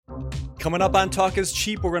Coming up on Talk is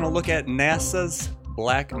Cheap, we're going to look at NASA's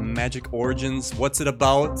Black Magic Origins. What's it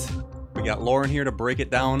about? We got Lauren here to break it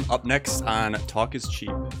down. Up next on Talk is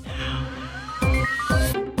Cheap.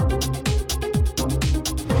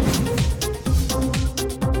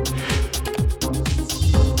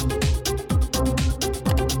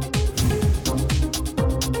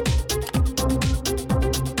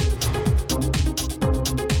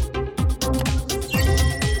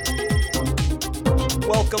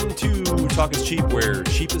 Welcome to Talk is Cheap, where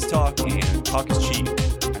cheap is talk and talk is cheap.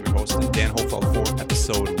 I'm your host, Dan Hofeld, for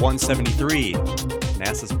episode 173,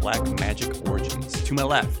 NASA's Black Magic Origins. To my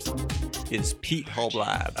left is Pete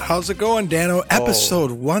Hallblad. How's it going, Dano?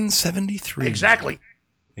 Episode 173. Exactly.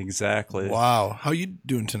 Wow. How you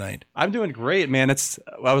doing tonight? I'm doing great, man.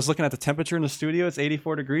 I was looking at the temperature in the studio. It's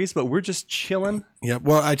 84 degrees, but we're just chilling. Yeah.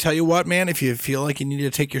 Well, I tell you what, man. If you feel like you need to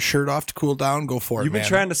take your shirt off to cool down, go for it, You've been man.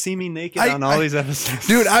 trying to see me naked on all these episodes.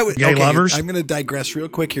 Dude, Gay lovers? I'm going to digress real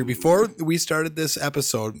quick here. Before we started this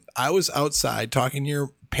episode, I was outside talking to your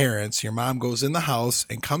parents. Your mom goes in the house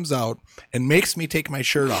and comes out and makes me take my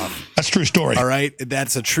shirt off. That's a true story. All right.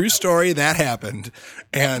 That's a true story. That happened.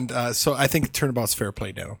 And so I think turnabout's fair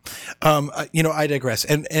play, Dan. I digress.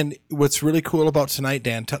 And what's really cool about tonight,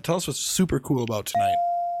 Dan, tell us what's super cool about tonight.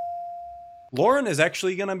 Lauren is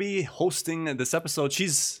actually going to be hosting this episode.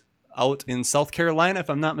 She's out in South Carolina, if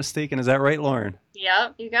I'm not mistaken. Is that right, Lauren?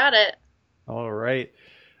 Yep, you got it. All right.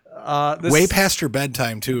 Way past your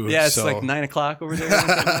bedtime, too. Yeah, it's like 9 o'clock over there.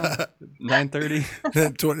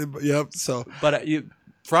 9:30. Yep. So, but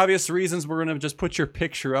for obvious reasons, we're going to just put your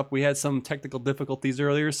picture up. We had some technical difficulties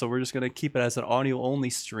earlier, so we're just going to keep it as an audio-only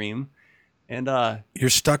stream. And you're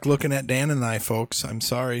stuck looking at Dan and I, folks. I'm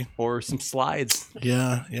sorry. Or some slides.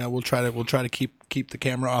 Yeah. We'll try to keep the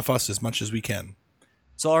camera off us as much as we can.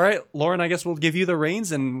 So, all right, Lauren, I guess we'll give you the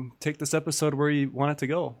reins and take this episode where you want it to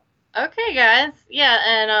go. Okay, guys. Yeah,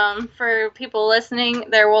 and for people listening,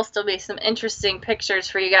 there will still be some interesting pictures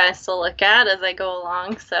for you guys to look at as I go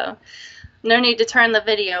along, so no need to turn the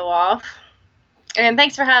video off. And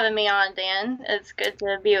thanks for having me on, Dan. It's good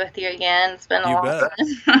to be with you again. It's been a long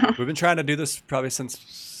time. We've been trying to do this probably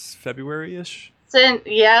since February-ish.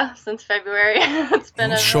 Since February. It's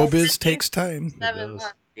been showbiz takes time. 7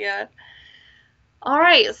 months, yeah. All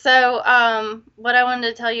right, so what I wanted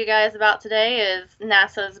to tell you guys about today is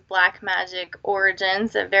NASA's Black Magic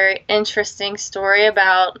Origins, a very interesting story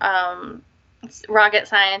about rocket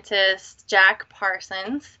scientist Jack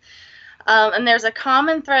Parsons. And there's a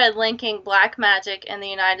common thread linking black magic and the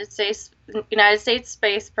United States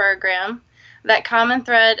Space Program. That common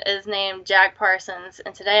thread is named Jack Parsons,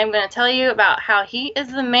 and today I'm going to tell you about how he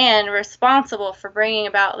is the man responsible for bringing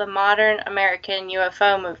about the modern American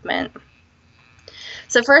UFO movement.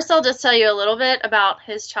 So first, I'll just tell you a little bit about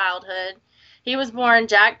his childhood. He was born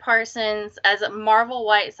Jack Parsons as Marvel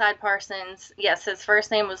Whiteside Parsons. Yes, his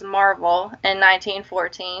first name was Marvel in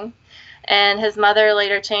 1914. And his mother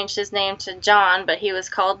later changed his name to John, but he was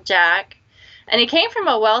called Jack. And he came from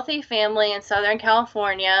a wealthy family in Southern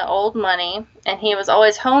California, old money, and he was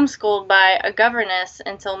always homeschooled by a governess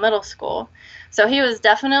until middle school. So he was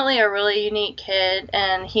definitely a really unique kid,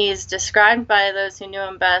 and he's described by those who knew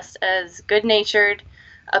him best as good-natured,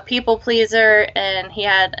 a people pleaser, and he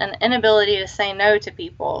had an inability to say no to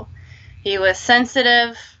people. He was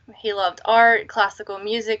sensitive, he loved art, classical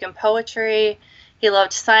music, and poetry. He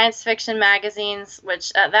loved science fiction magazines,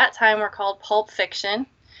 which at that time were called pulp fiction,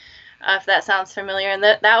 if that sounds familiar. And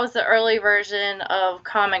that was the early version of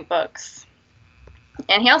comic books.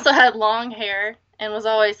 And he also had long hair and was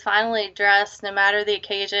always finely dressed no matter the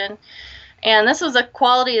occasion. And this was a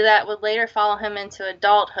quality that would later follow him into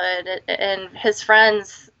adulthood. And his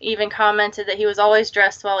friends even commented that he was always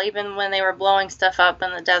dressed well, even when they were blowing stuff up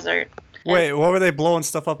in the desert. Wait, what were they blowing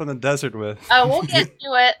stuff up in the desert with? Oh, we'll get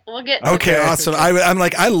to it. Okay, awesome. I'm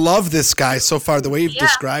like, I love this guy so far. The way you've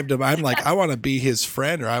described him, I'm like, I want to be his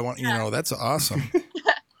friend, or I want, that's awesome.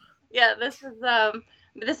 Yeah,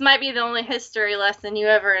 this might be the only history lesson you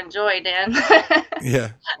ever enjoy, Dan.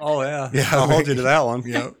 Yeah. Oh, yeah. Yeah. I'll hold you to that one.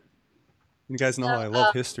 Yeah. You guys know how I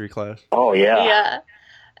love history class. Oh, yeah. Yeah.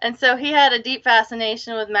 And so he had a deep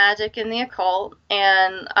fascination with magic and the occult,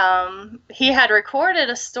 and he had recorded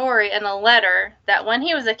a story in a letter that when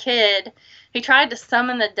he was a kid, he tried to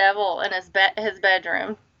summon the devil in his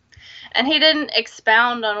bedroom. And he didn't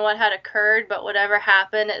expound on what had occurred, but whatever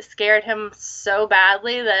happened, it scared him so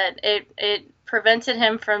badly that it prevented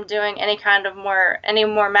him from doing any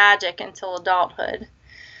more magic until adulthood.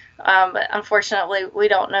 But unfortunately, we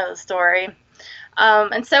don't know the story.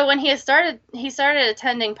 And so when he started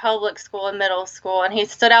attending public school and middle school, and he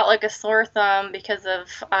stood out like a sore thumb because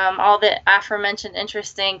of all the aforementioned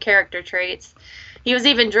interesting character traits. He was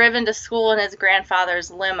even driven to school in his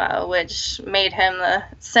grandfather's limo, which made him the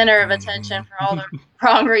center of attention for all the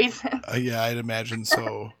wrong reasons. Yeah, I'd imagine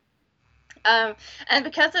so. And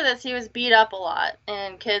because of this, he was beat up a lot,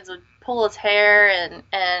 and kids would pull his hair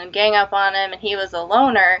and gang up on him, and he was a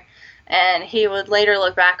loner, and he would later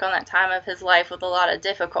look back on that time of his life with a lot of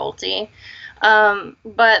difficulty.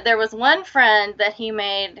 But there was one friend that he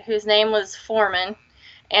made whose name was Foreman,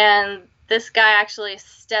 and this guy actually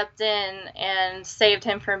stepped in and saved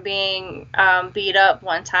him from being beat up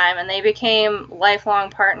one time, and they became lifelong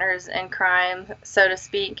partners in crime, so to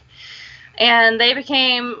speak. And they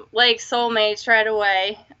became like soulmates right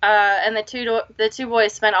away. And the two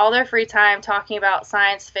boys spent all their free time talking about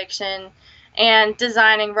science fiction and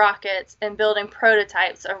designing rockets and building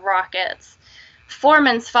prototypes of rockets.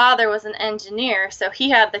 Foreman's father was an engineer, so he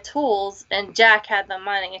had the tools, and Jack had the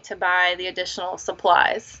money to buy the additional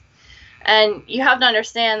supplies. And you have to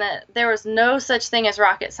understand that there was no such thing as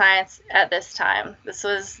rocket science at this time. This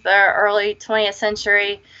was the early 20th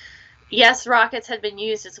century. Yes, rockets had been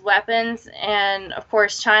used as weapons, and of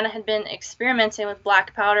course China had been experimenting with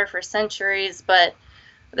black powder for centuries, but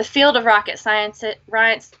the field of rocket science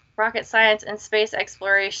and space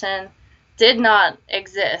exploration did not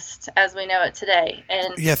exist as we know it today.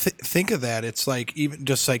 And yeah, think of that. It's like even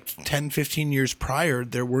just like 10, 15 years prior,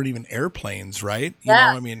 there weren't even airplanes, right? You know,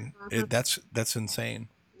 I mean, that's insane.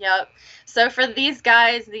 Yep. So for these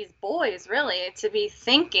guys, these boys, really, to be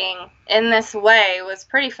thinking in this way was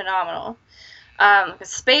pretty phenomenal.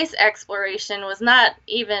 Space exploration was not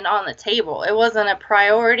even on the table. It wasn't a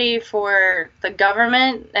priority for the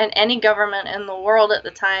government and any government in the world at the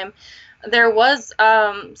time. There was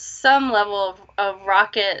some level of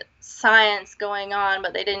rocket science going on,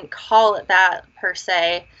 but they didn't call it that per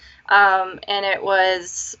se. And it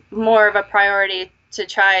was more of a priority to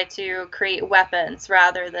try to create weapons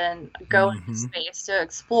rather than go into space to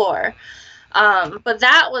explore. But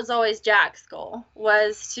that was always Jack's goal,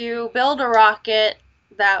 was to build a rocket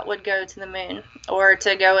that would go to the moon or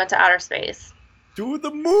to go into outer space. To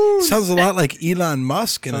the moon. Sounds a lot like Elon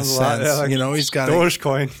Musk in a sense. Like you know, he's got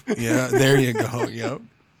Dogecoin. Yeah, there you go. Yep.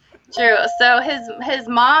 True. So his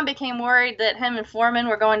mom became worried that him and Foreman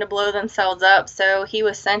were going to blow themselves up, so he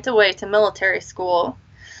was sent away to military school.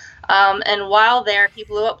 And while there, he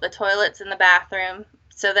blew up the toilets in the bathroom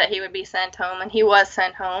so that he would be sent home, and he was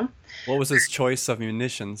sent home. What was his choice of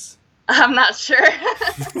munitions? I'm not sure.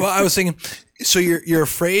 Well, I was thinking, so you're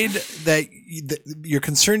afraid that you're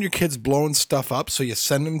concerned your kid's blowing stuff up, so you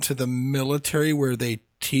send them to the military where they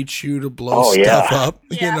teach you to blow stuff up.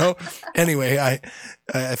 Yeah. You know. Anyway,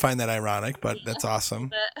 I find that ironic, but that's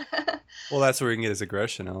awesome. Well, that's where he can get his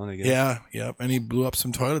aggression on again. Yeah, yep. And he blew up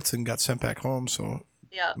some toilets and got sent back home. So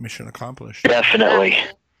yeah, mission accomplished. Definitely.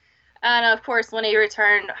 And of course, when he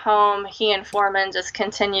returned home, he and Foreman just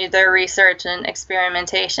continued their research and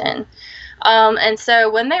experimentation. And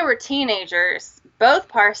so when they were teenagers, both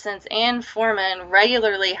Parsons and Foreman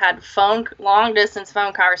regularly had long-distance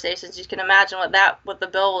phone conversations. You can imagine what the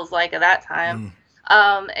bill was like at that time.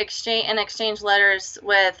 Exchange letters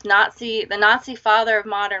with the Nazi father of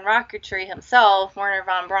modern rocketry himself, Wernher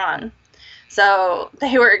von Braun. So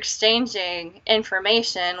they were exchanging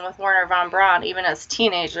information with Wernher von Braun even as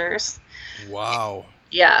teenagers. Wow.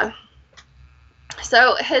 Yeah.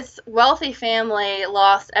 So his wealthy family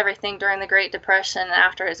lost everything during the Great Depression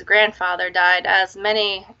after his grandfather died, as did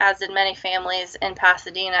many families in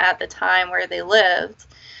Pasadena at the time where they lived.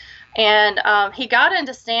 And he got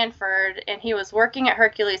into Stanford, and he was working at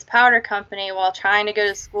Hercules Powder Company while trying to go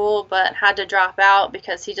to school, but had to drop out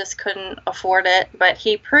because he just couldn't afford it. But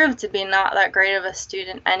he proved to be not that great of a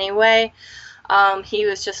student anyway. He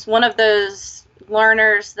was just one of those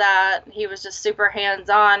learners that he was just super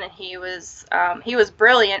hands-on, and he was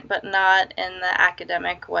brilliant, but not in the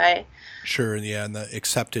academic way. Sure, yeah, in the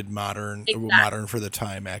accepted modern for the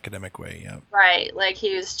time academic way, yeah. Right, like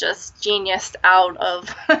he was just geniused out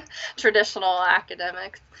of traditional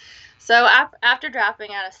academics. So after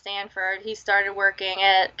dropping out of Stanford, he started working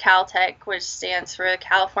at Caltech, which stands for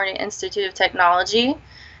California Institute of Technology,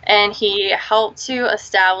 and he helped to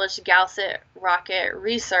establish Gauss Rocket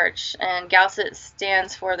Research, and Gauss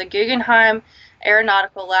stands for the Guggenheim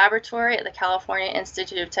Aeronautical Laboratory at the California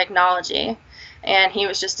Institute of Technology. And he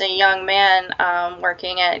was just a young man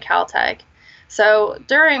working at Caltech. So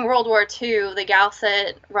during World War II, the Gauss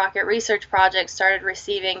Rocket Research Project started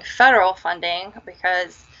receiving federal funding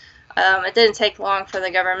because it didn't take long for the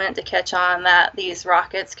government to catch on that these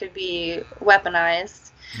rockets could be weaponized.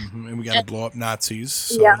 And we got to blow up Nazis,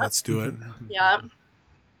 so Yeah. let's do it. Yeah.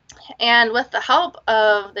 And with the help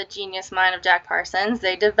of the genius mind of Jack Parsons,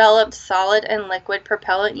 they developed solid and liquid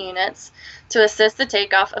propellant units to assist the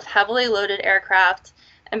takeoff of heavily loaded aircraft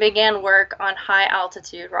and began work on high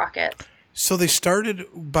altitude rockets. So they started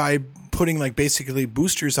by putting like basically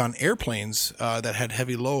boosters on airplanes that had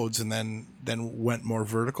heavy loads, and then went more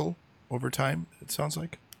vertical over time. It sounds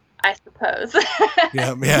like. I suppose.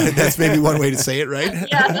 Yeah, that's maybe one way to say it, right?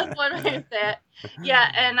 Yeah, that's one way to say it.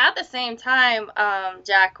 Yeah, and at the same time,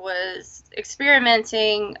 Jack was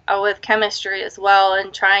experimenting with chemistry as well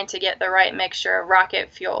and trying to get the right mixture of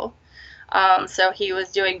rocket fuel. So he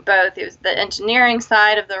was doing both. He was the engineering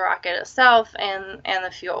side of the rocket itself and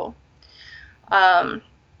the fuel.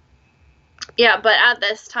 Yeah, but at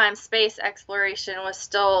this time, space exploration was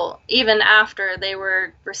still, even after they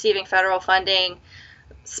were receiving federal funding,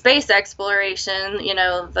 space exploration,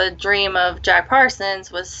 the dream of Jack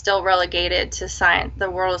Parsons, was still relegated to the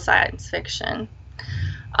world of science fiction.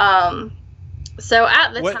 So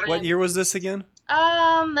at the time... What year was this again?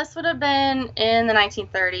 This would have been in the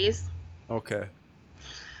 1930s. Okay.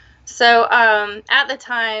 So at the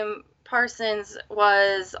time, Parsons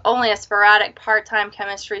was only a sporadic part-time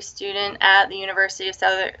chemistry student at the University of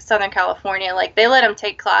Southern California. Like, they let him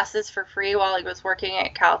take classes for free while he was working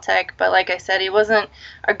at Caltech, but like I said, he wasn't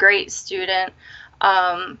a great student.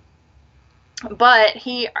 But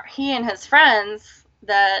he and his friends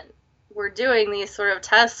that were doing these sort of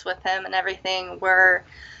tests with him and everything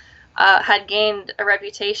had gained a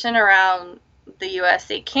reputation around the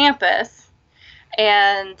USC campus,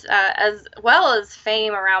 and as well as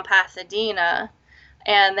fame around Pasadena,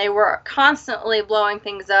 and they were constantly blowing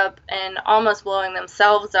things up and almost blowing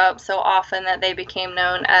themselves up so often that they became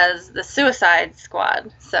known as the Suicide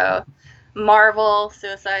Squad. So Marvel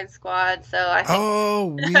Suicide Squad. So I think...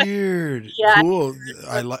 Oh, weird. Yeah. Cool.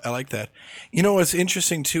 I like that. What's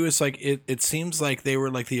interesting too is like it seems like they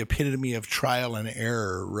were like the epitome of trial and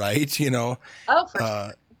error, right? Oh, for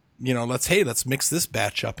sure. Let's mix this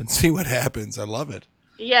batch up and see what happens. I love it.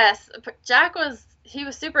 Yes, Jack was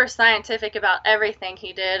super scientific about everything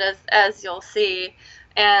he did, as you'll see,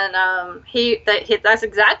 and that's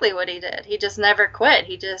exactly what he did. He just never quit.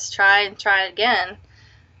 He just tried and tried again.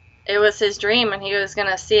 It was his dream, and he was going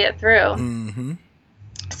to see it through. Mm-hmm.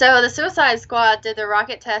 So the Suicide Squad did the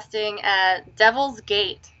rocket testing at Devil's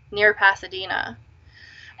Gate near Pasadena.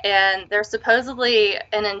 And there's supposedly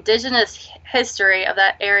an indigenous history of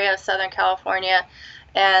that area of Southern California.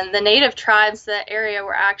 And the native tribes of that area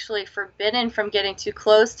were actually forbidden from getting too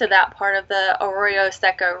close to that part of the Arroyo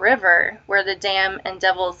Seco River, where the dam and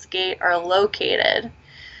Devil's Gate are located.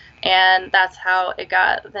 And that's how it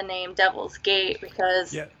got the name Devil's Gate,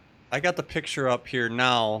 because... Yeah, I got the picture up here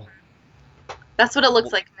now. That's what it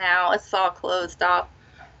looks like now. It's all closed off.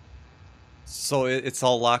 So it's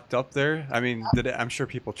all locked up there? I mean, I'm sure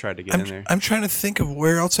people tried to get in there. I'm trying to think of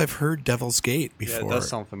where else I've heard Devil's Gate before. Yeah, it does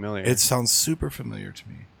sound familiar. It sounds super familiar to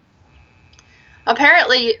me.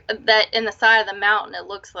 Apparently, that in the side of the mountain, it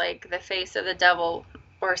looks like the face of the devil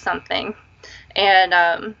or something.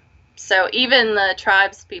 And so even the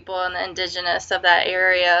tribes people and the indigenous of that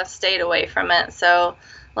area stayed away from it. So,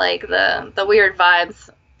 like, the weird vibes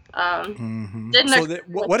didn't... So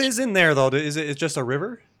what is in there, though? Is it just a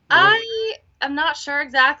river? I'm not sure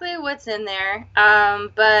exactly what's in there,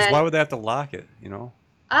 but... Why would they have to lock it,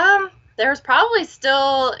 There's probably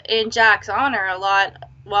still, in Jack's honor, a lot...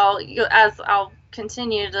 Well, as I'll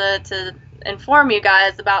continue to inform you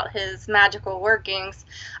guys about his magical workings,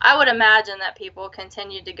 I would imagine that people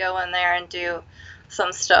continue to go in there and do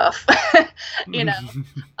some stuff,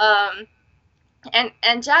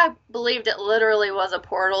 And Jack believed it literally was a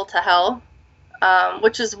portal to hell,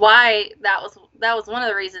 which is why that was one of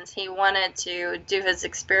the reasons he wanted to do his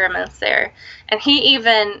experiments there. And he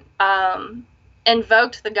even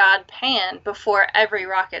invoked the god Pan before every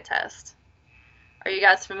rocket test. Are you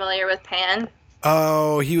guys familiar with Pan?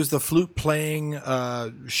 Oh, he was the flute playing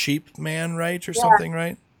sheep man, right? Or something,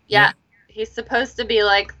 right? Yeah. He's supposed to be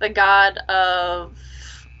like the god of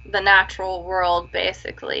the natural world,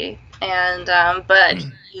 basically. And but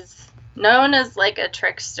he's known as like a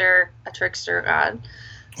trickster god.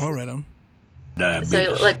 All right, on.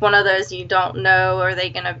 So like one of those you don't know, are they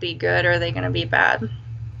going to be good or are they going to be bad?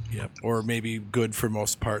 Yep. Or maybe good for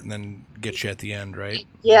most part and then get you at the end, right?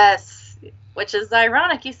 Yes. Which is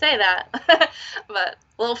ironic you say that. But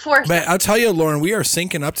a little forced. But I'll tell you, Lauren, we are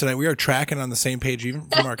syncing up tonight. We are tracking on the same page even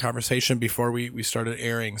from our conversation before we started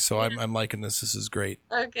airing. So I'm liking this. This is great.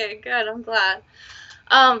 Okay, good. I'm glad.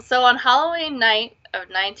 So on Halloween night of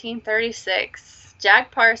 1936,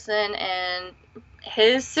 Jack Parsons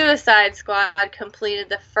his suicide squad completed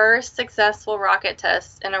the first successful rocket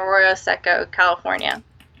test in Arroyo Seco, California.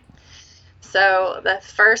 So that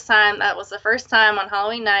was the first time on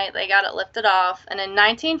Halloween night they got it lifted off. And in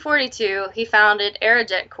 1942, he founded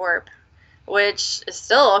Aerojet Corp, which is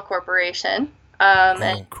still a corporation.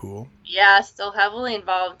 And, cool. Yeah, still heavily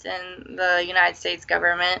involved in the United States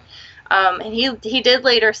government. And he did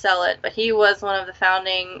later sell it, but he was one of the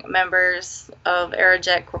founding members of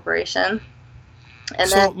Aerojet Corporation. And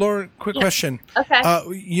so, then, Lauren, quick question.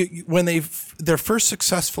 Okay. When their first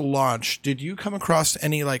successful launch, did you come across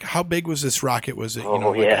any, like, how big was this rocket? Was it,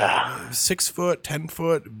 like 6 foot, 10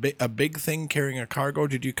 foot, a big thing carrying a cargo?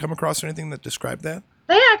 Did you come across anything that described that?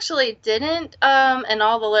 They actually didn't, in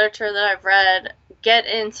all the literature that I've read, get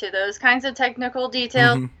into those kinds of technical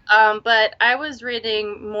details. Mm-hmm. But I was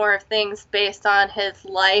reading more of things based on his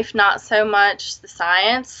life, not so much the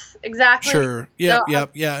science exactly. Sure. Yeah, So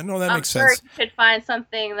yeah. No, that I'm makes sure sense. you could find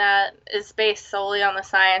something that is based solely on the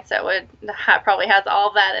science that would probably has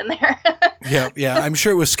all that in there. Yeah. I'm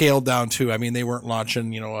sure it was scaled down too. I mean, they weren't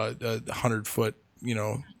launching, a 100-foot,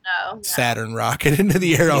 No. Saturn rocket into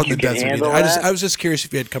the air out in the desert either. that? I was just curious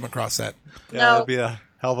if you had come across that. Yeah, No. that'd be a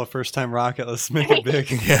hell of a first time rocket. Let's make it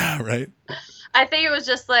big. Yeah, right. I think it was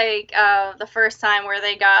just like the first time where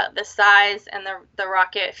they got the size and the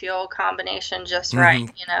rocket fuel combination just right,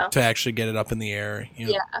 To actually get it up in the air.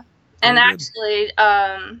 Yeah. And Very actually,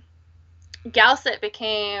 Galset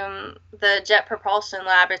became the Jet Propulsion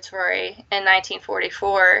Laboratory in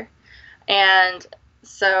 1944. And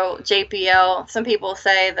so JPL, some people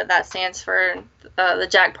say that stands for the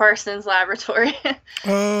Jack Parsons Laboratory.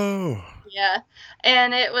 Oh. Yeah.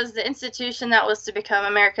 And it was the institution that was to become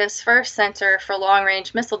America's first center for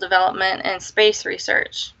long-range missile development and space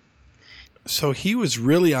research. So he was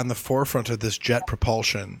really on the forefront of this jet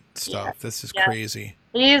propulsion stuff. Yeah. This is Yeah. crazy.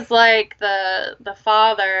 He's like the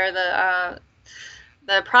father,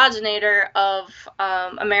 the progenitor of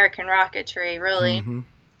American rocketry, really. Mhm.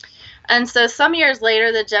 And so some years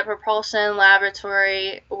later, the Jet Propulsion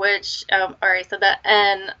Laboratory, which already said that,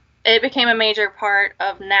 and it became a major part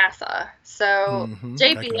of NASA. So Mhm. I can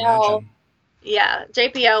JPL, imagine.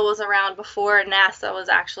 JPL was around before NASA was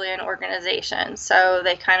actually an organization. So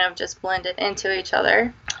they kind of just blended into each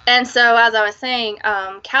other. And so, as I was saying,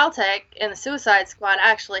 Caltech and the Suicide Squad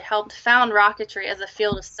actually helped found rocketry as a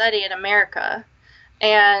field of study in America.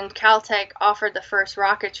 And Caltech offered the first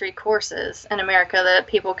rocketry courses in America that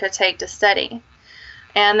people could take to study.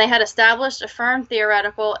 And they had established a firm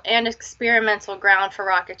theoretical and experimental ground for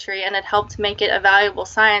rocketry and had helped make it a valuable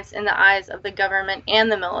science in the eyes of the government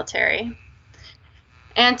and the military.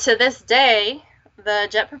 And to this day, the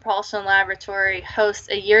Jet Propulsion Laboratory hosts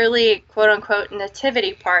a yearly quote-unquote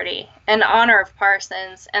nativity party in honor of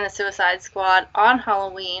Parsons and the Suicide Squad on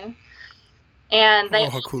Halloween. And they,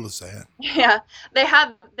 how cool is that? yeah,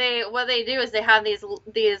 what they do is they have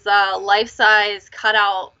these life-size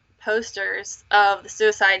cutout posters of the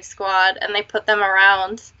Suicide Squad, and they put them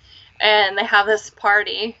around, and they have this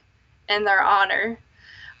party in their honor.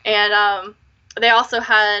 And they also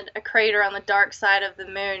had a crater on the dark side of the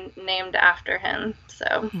moon named after him.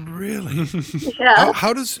 So Really? yeah.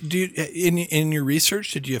 How in your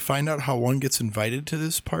research, did you find out how one gets invited to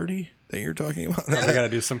this party that you're talking about? I got to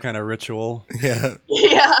do some kind of ritual. Yeah.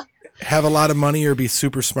 Yeah. Have a lot of money or be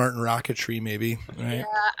super smart in rocketry, maybe. Right? Yeah,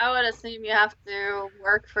 I would assume you have to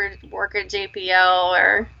work at JPL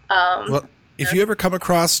or Well, if you ever come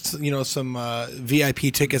across, some VIP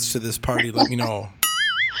tickets to this party, let me know.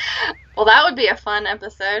 well, that would be a fun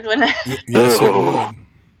episode, wouldn't it? Yes, it would.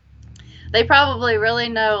 They probably really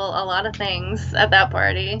know a lot of things at that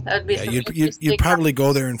party. That would be Yeah, some you'd interesting probably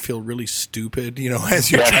go there and feel really stupid, as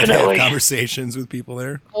you're trying to have Definitely. conversations with people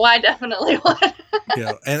there. Oh, I definitely would.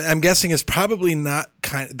 And I'm guessing it's probably not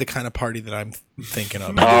the kind of party that I'm thinking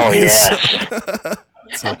of. Oh, anyways. yes.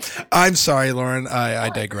 So, I'm sorry, Lauren. I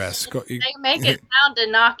digress. They make it sound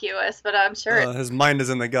innocuous, but I'm sure His mind is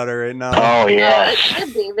in the gutter right now. Oh, it yes.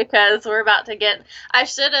 should be because we're about to get. I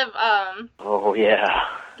should have Oh, yeah.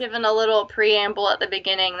 given a little preamble at the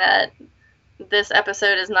beginning that this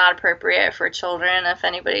episode is not appropriate for children. If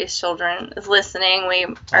anybody's children is listening, we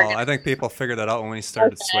are. I think people figured that out when we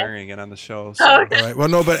started swearing again on the show. So. Oh, okay. All right. Well,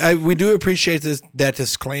 no, but we do appreciate that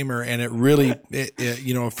disclaimer, and it really,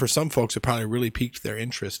 for some folks, it probably really piqued their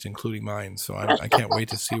interest, including mine. So I can't wait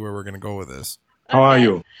to see where we're going to go with this. How are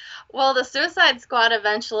you? Well, the Suicide Squad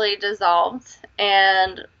eventually dissolved,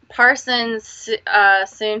 and Parsons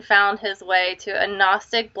soon found his way to a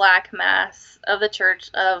Gnostic black mass of the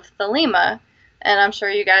Church of Thelema. And I'm sure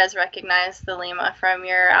you guys recognize Thelema from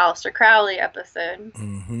your Aleister Crowley episode.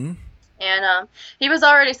 Mm-hmm. And he was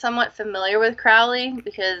already somewhat familiar with Crowley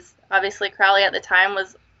because obviously Crowley at the time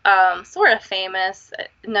was sort of famous,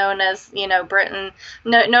 known as, Britain,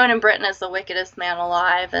 known in Britain as the wickedest man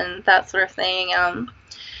alive and that sort of thing.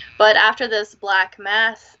 But after this black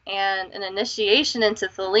mass and an initiation into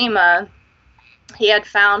Thelema, he had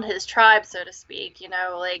found his tribe, so to speak.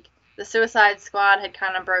 Like the Suicide Squad had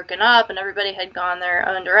kind of broken up and everybody had gone their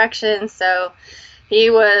own direction. So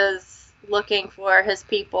he was looking for his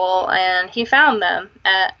people and he found them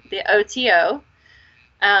at the OTO.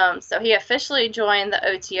 So he officially joined the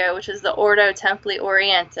OTO, which is the Ordo Templi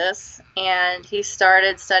Orientis, and he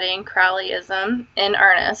started studying Crowleyism in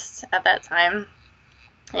earnest at that time.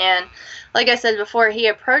 And like I said before, he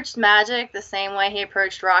approached magic the same way he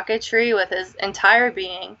approached rocketry, with his entire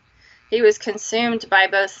being. He was consumed by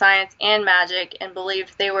both science and magic and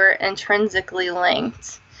believed they were intrinsically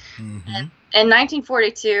linked. Mm-hmm. And in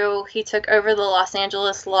 1942, he took over the Los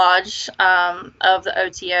Angeles Lodge of the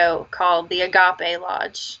OTO called the Agape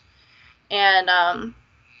Lodge. And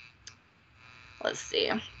let's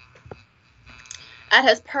see. At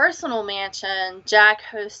his personal mansion, Jack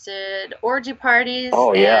hosted orgy parties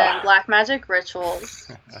and black magic rituals.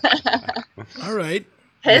 All right.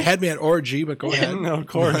 You had me at orgy, but go ahead. No, of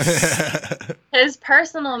course. His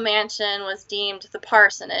personal mansion was deemed the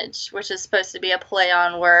parsonage, which is supposed to be a play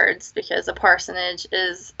on words because a parsonage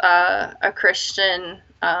is a Christian.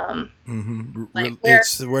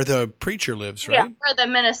 It's where the preacher lives, right? Yeah, where the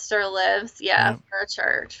minister lives. Yeah, for a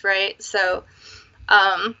church, right? So,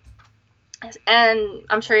 and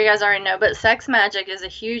I'm sure you guys already know, but sex magic is a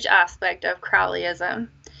huge aspect of Crowleyism.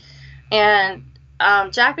 And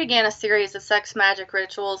Jack began a series of sex magic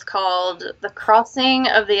rituals called the Crossing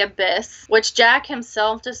of the Abyss, which Jack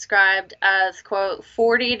himself described as, quote,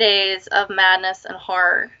 40 days of madness and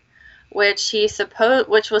horror, which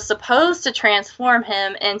was supposed to transform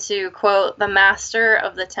him into, quote, the master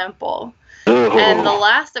of the temple. And the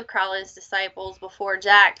last of Crowley's disciples before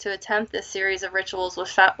Jack to attempt this series of rituals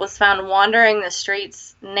was found wandering the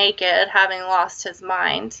streets naked, having lost his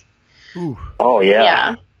mind. Ooh. Oh, yeah.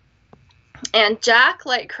 Yeah. And Jack,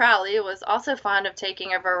 like Crowley, was also fond of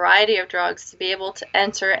taking a variety of drugs to be able to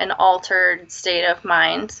enter an altered state of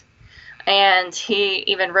mind. And he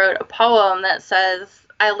even wrote a poem that says,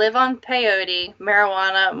 "I live on peyote,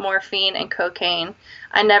 marijuana, morphine, and cocaine.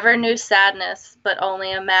 I never knew sadness, but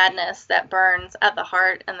only a madness that burns at the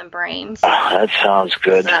heart and the brain." That sounds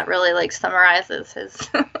good. That really summarizes his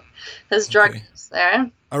drug use there.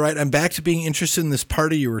 All right, I'm back to being interested in this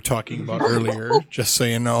party you were talking about earlier, just so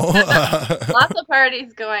you know. Lots of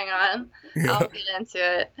parties going on. Yeah. I'll get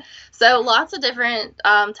into it. So lots of different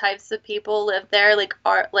types of people live there,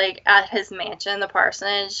 like at his mansion, the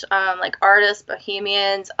parsonage, like artists,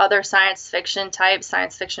 bohemians, other science fiction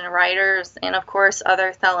writers, and of course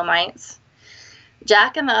other Thelemites.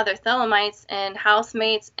 Jack and the other Thelemites and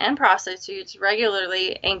housemates and prostitutes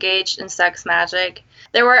regularly engaged in sex magic.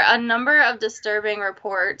 There were a number of disturbing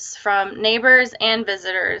reports from neighbors and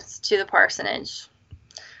visitors to the parsonage.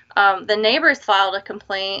 The neighbors filed a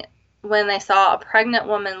complaint when they saw a pregnant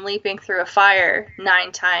woman leaping through a fire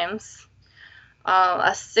 9 times.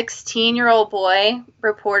 A 16-year-old boy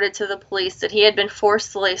reported to the police that he had been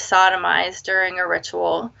forcefully sodomized during a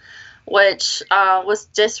ritual, which was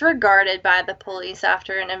disregarded by the police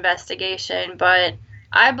after an investigation. But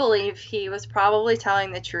I believe he was probably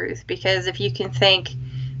telling the truth, because if you can think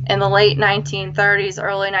in the late 1930s,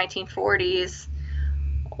 early 1940s,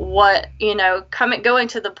 going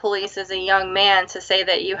to the police as a young man to say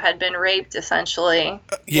that you had been raped, essentially.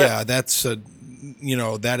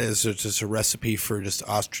 That is just a recipe for just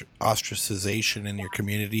ostracization in your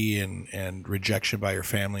community and rejection by your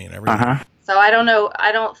family and everything. Uh-huh. So I don't know.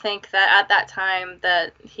 I don't think that at that time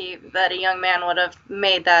that a young man would have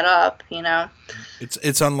made that up.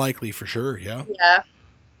 It's unlikely for sure. Yeah. Yeah.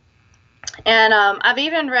 And I've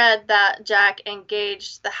even read that Jack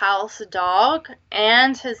engaged the house dog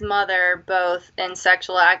and his mother both in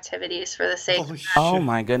sexual activities for the sake of oh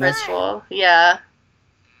my goodness ritual. Yeah.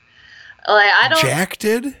 I don't. Jack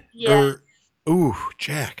did? Yeah.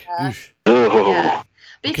 Jack. Yeah. Yeah.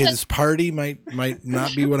 Because this party might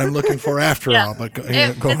not be what I'm looking for after all. But go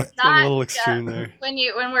ahead. It's a little extreme there.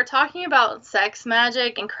 When we're talking about sex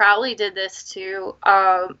magic, and Crowley did this too,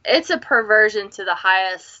 it's a perversion to the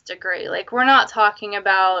highest degree. We're not talking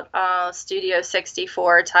about Studio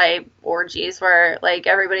 64 type orgies where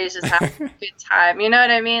everybody's just having a good time. You know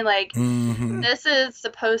what I mean? Mm-hmm. This is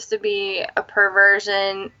supposed to be a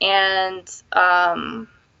perversion and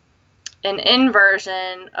an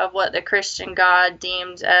inversion of what the Christian God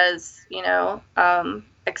deemed as,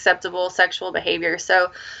 acceptable sexual behavior.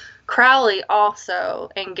 So Crowley also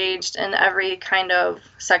engaged in every kind of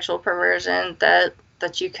sexual perversion that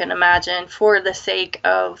you can imagine for the sake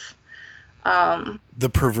of the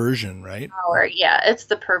perversion, right? Power. Yeah, it's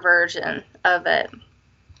the perversion of it.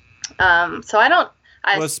 So well,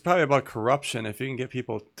 it's probably about corruption. If you can get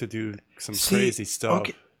people to do some crazy stuff.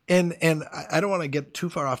 Okay. And I don't want to get too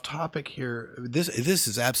far off topic here. This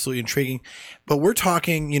is absolutely intriguing, but we're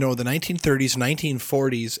talking, the 1930s,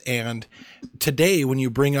 1940s, and today when you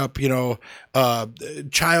bring up,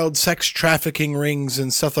 child sex trafficking rings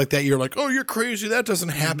and stuff like that, you're like, oh, you're crazy. That doesn't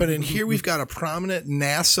happen. And here we've got a prominent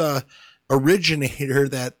NASA originator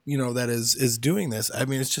that that is doing this. I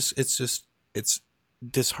mean, it's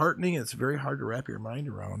disheartening. It's very hard to wrap your mind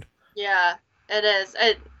around. Yeah. It is.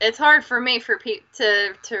 It's hard for me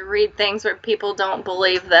to read things where people don't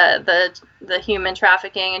believe that the human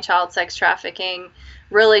trafficking and child sex trafficking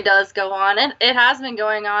really does go on. It has been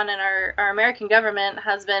going on, and our American government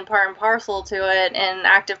has been part and parcel to it and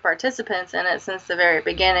active participants in it since the very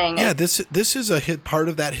beginning. Yeah, this is a part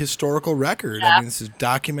of that historical record. Yeah. I mean, this is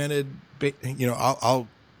documented.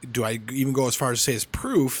 Do I even go as far as to say as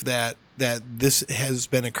proof that this has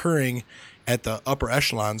been occurring at the upper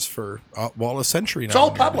echelons for a century now. It's all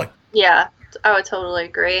public. Yeah, I would totally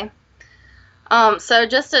agree. So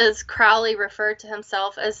just as Crowley referred to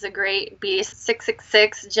himself as the Great Beast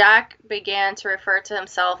 666, Jack began to refer to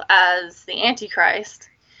himself as the Antichrist.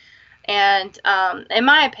 And in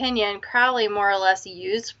my opinion, Crowley more or less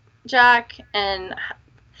used Jack, and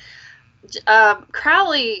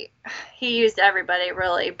Crowley, he used everybody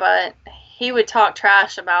really, but he would talk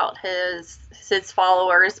trash about his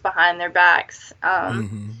followers behind their backs.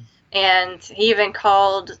 And he even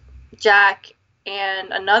called Jack and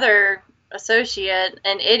another associate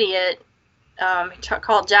an idiot. He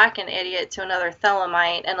called Jack an idiot to another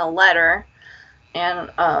Thelemite in a letter. And,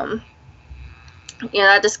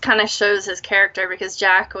 that just kind of shows his character, because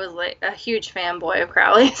Jack was like a huge fanboy of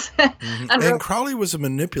Crowley's. And Crowley was a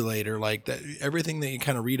manipulator, like that. Everything that you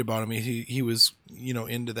kind of read about him, he was,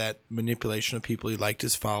 into that manipulation of people. He liked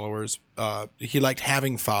his followers. He liked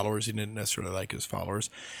having followers. He didn't necessarily like his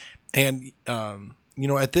followers. And,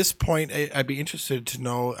 at this point, I'd be interested to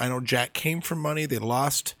know, I know Jack came from money. They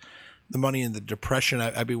lost the money in the Depression.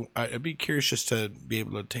 I'd be curious just to be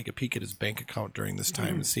able to take a peek at his bank account during this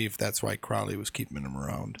time and see if that's why Crowley was keeping him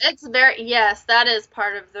around. Yes, that is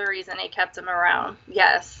part of the reason he kept him around.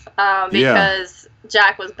 Yes, because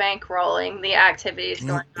Jack was bankrolling the activities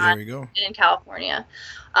going on in California.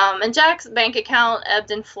 And Jack's bank account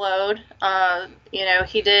ebbed and flowed.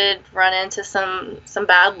 He did run into some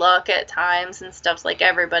bad luck at times and stuff, like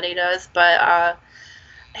everybody does, but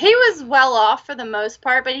he was well off for the most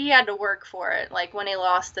part, but he had to work for it. Like when he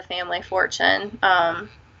lost the family fortune,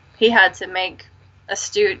 he had to make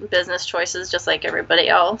astute business choices just like everybody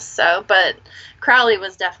else. So, but Crowley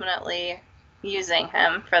was definitely using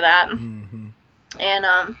him for that. Mm-hmm.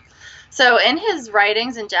 And so in his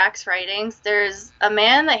writings, in Jack's writings, there's a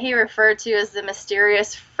man that he referred to as the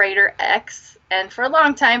mysterious Frater X. And for a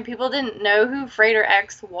long time, people didn't know who Frater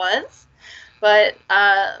X was, but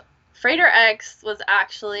Frater X was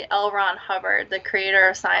actually L. Ron Hubbard, the creator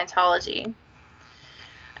of Scientology.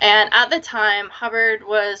 And at the time, Hubbard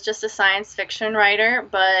was just a science fiction writer,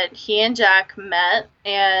 but he and Jack met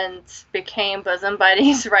and became bosom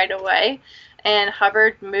buddies right away. And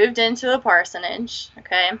Hubbard moved into the parsonage,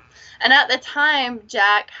 okay? And at the time,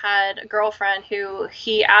 Jack had a girlfriend who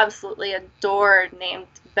he absolutely adored named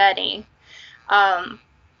Betty.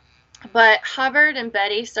 But Hubbard and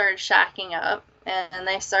Betty started shacking up, and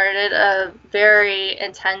they started a very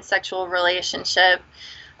intense sexual relationship,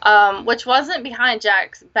 which wasn't behind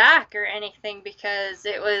Jack's back or anything, because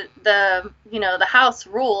it was the house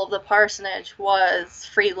rule of the parsonage was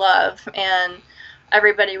free love, and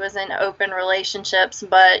everybody was in open relationships.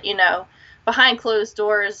 But, behind closed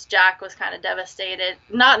doors, Jack was kind of devastated,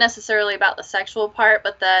 not necessarily about the sexual part,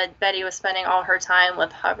 but that Betty was spending all her time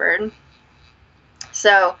with Hubbard.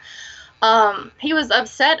 So, he was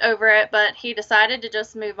upset over it, but he decided to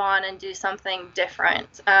just move on and do something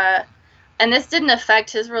different. And this didn't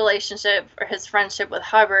affect his relationship or his friendship with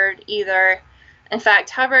Hubbard either. In fact,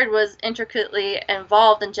 Hubbard was intricately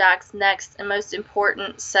involved in Jack's next and most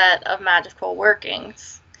important set of magical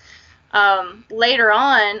workings. Later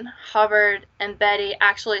on, Hubbard and Betty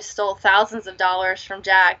actually stole thousands of dollars from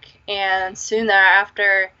Jack, and soon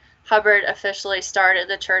thereafter, Hubbard officially started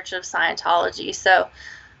the Church of Scientology. So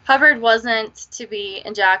Hubbard wasn't to be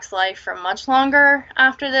in Jack's life for much longer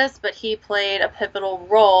after this, but he played a pivotal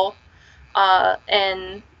role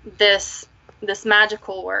in this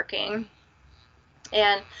magical working.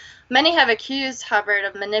 And many have accused Hubbard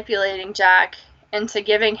of manipulating Jack into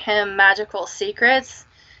giving him magical secrets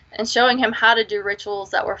and showing him how to do rituals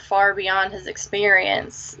that were far beyond his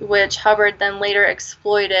experience, which Hubbard then later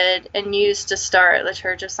exploited and used to start the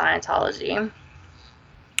Church of Scientology.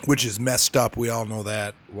 Which is messed up. We all know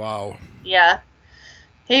that. Wow. Yeah.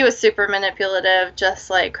 He was super manipulative, just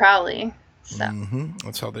like Crowley. So. Mm-hmm.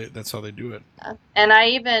 That's how they do it. Yeah. And I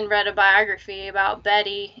even read a biography about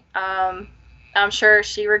Betty. I'm sure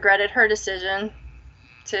she regretted her decision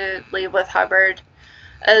to leave with Hubbard.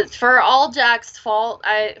 For all Jack's faults,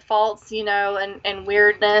 and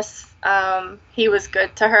weirdness, he was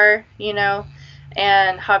good to her,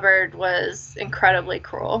 and Hubbard was incredibly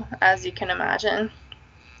cruel, as you can imagine.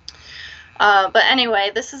 But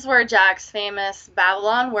anyway, this is where Jack's famous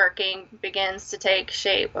Babylon working begins to take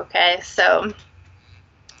shape, okay? So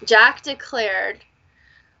Jack declared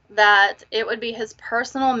that it would be his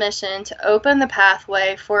personal mission to open the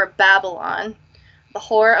pathway for Babylon, the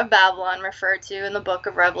whore of Babylon referred to in the book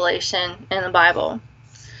of Revelation in the Bible.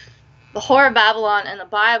 The whore of Babylon in the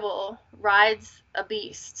Bible rides a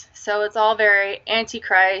beast. So it's all very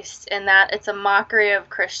antichrist in that it's a mockery of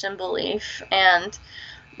Christian belief. And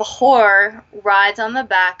the whore rides on the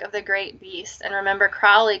back of the great beast. And remember,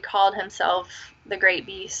 Crowley called himself the great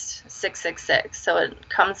beast 666. So it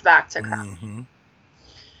comes back to Crowley. Mm-hmm.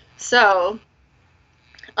 So,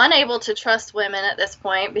 unable to trust women at this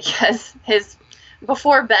point because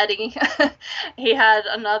before Betty, he had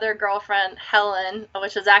another girlfriend, Helen,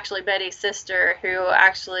 which was actually Betty's sister, who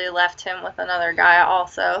actually left him with another guy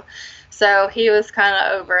also. So he was kind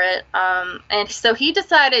of over it. And so he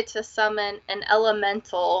decided to summon an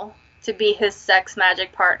elemental to be his sex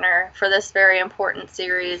magic partner for this very important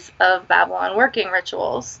series of Babylon working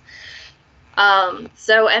rituals. And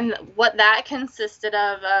what that consisted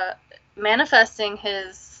of, manifesting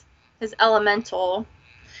his elemental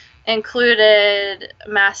included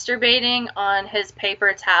masturbating on his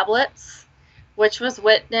paper tablets, which was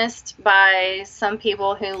witnessed by some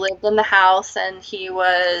people who lived in the house, and he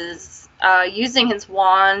was using his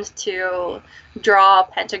wand to draw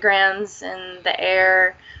pentagrams in the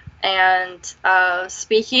air and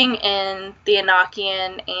speaking in the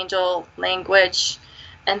Enochian angel language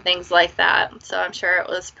and things like that. So I'm sure it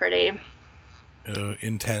was pretty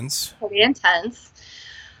intense. Pretty intense.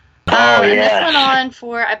 Oh, And yeah. this went on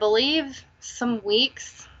for, I believe, some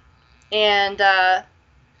weeks, and the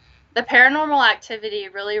paranormal activity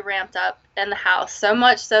really ramped up in the house, so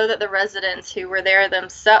much so that the residents who were there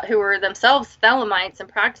who were themselves Thelemites and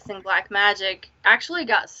practicing black magic actually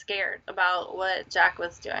got scared about what Jack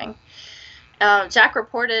was doing. Jack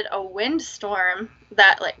reported a windstorm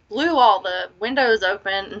that blew all the windows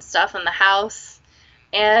open and stuff in the house,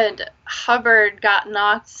 and Hubbard got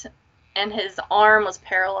knocked and his arm was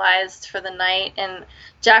paralyzed for the night, and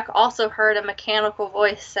Jack also heard a mechanical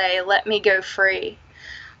voice say, "Let me go free."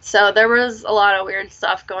 So there was a lot of weird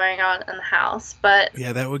stuff going on in the house, but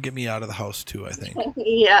yeah, that would get me out of the house too, I think.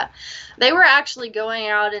 Yeah, they were actually going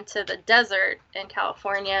out into the desert in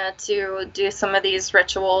California to do some of these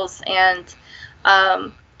rituals, and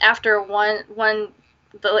after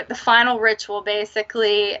the final ritual,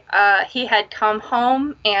 basically, he had come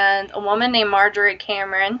home, and a woman named Marjorie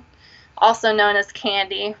Cameron, also known as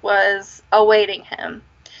Candy, was awaiting him.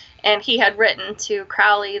 And he had written to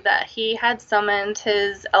Crowley that he had summoned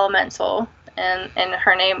his elemental, and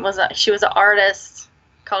her name was, she was an artist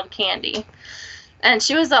called Candy. And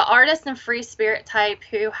she was an artist and free spirit type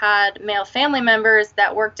who had male family members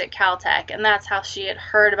that worked at Caltech, and that's how she had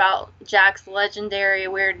heard about Jack's legendary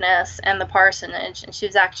weirdness and the parsonage, and she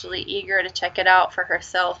was actually eager to check it out for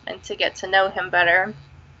herself and to get to know him better.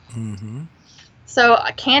 Mm-hmm. So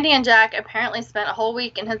Candy and Jack apparently spent a whole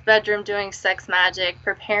week in his bedroom doing sex magic,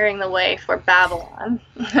 preparing the way for Babylon.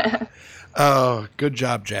 Oh, good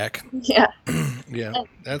job, Jack. Yeah. Yeah,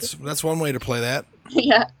 that's one way to play that.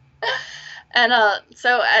 Yeah. And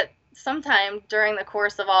so at some time during the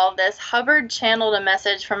course of all of this, Hubbard channeled a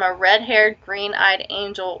message from a red-haired, green-eyed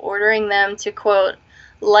angel ordering them to, quote,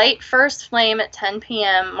 light first flame at 10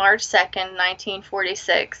 p.m., March 2nd,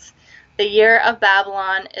 1946. The year of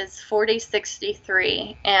Babylon is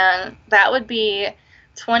 4063, and that would be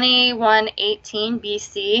 2118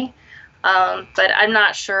 BC, but I'm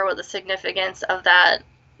not sure what the significance of that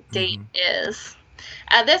date is.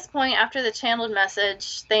 At this point, after the channeled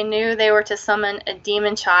message, they knew they were to summon a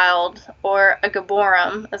demon child, or a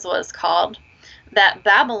Gaborum, as what it's called, that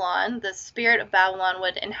Babylon, the spirit of Babylon,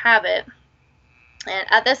 would inhabit. And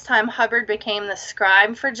at this time, Hubbard became the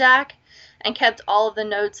scribe for Jack and kept all of the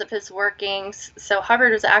notes of his workings. So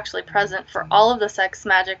Hubbard was actually present for all of the sex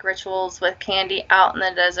magic rituals with Candy out in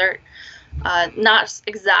the desert. Not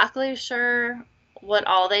exactly sure what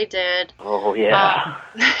all they did. Oh, yeah.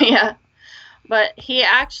 Yeah. But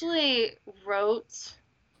Jack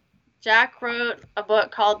wrote a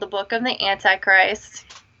book called The Book of the Antichrist.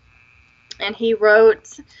 And he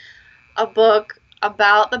wrote a book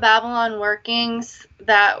about the Babylon workings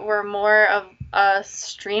that were more of a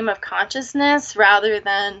stream of consciousness rather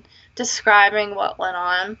than describing what went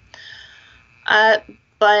on.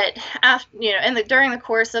 But after, during the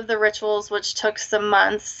course of the rituals, which took some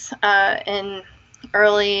months, in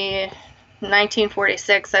early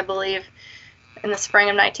 1946, I believe, in the spring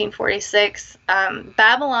of 1946,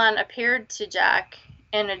 Babylon appeared to Jack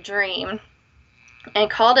in a dream and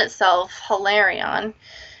called itself Hilarion.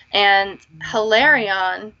 And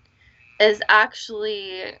Hilarion is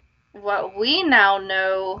actually what we now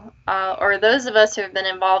know, or those of us who have been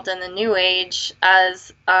involved in the New Age,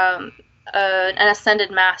 as an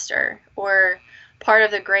ascended master or part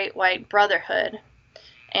of the Great White Brotherhood.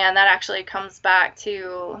 And that actually comes back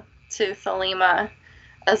to Thelema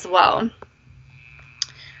as well.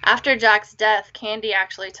 After Jack's death, Candy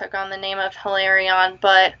actually took on the name of Hilarion,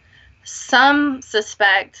 but some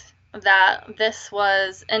suspect that this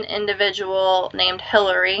was an individual named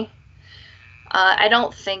Hillary. I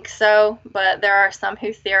don't think so, but there are some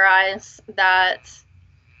who theorize that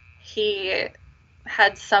he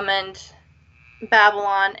had summoned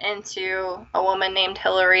Babylon into a woman named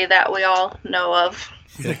Hillary that we all know of.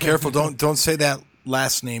 Yeah, careful! Don't say that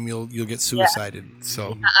last name. You'll get suicided. Yeah.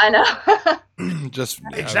 So I know. Just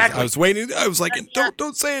exactly. I was waiting. I was like,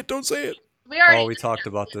 don't say it. Don't say it. We talked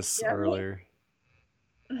about this earlier.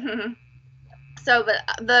 Mm-hmm. So,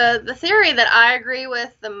 but the theory that I agree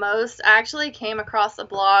with the most actually came across a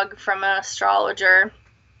blog from an astrologer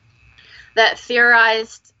that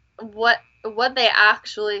theorized what they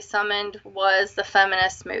actually summoned was the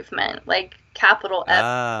feminist movement, like capital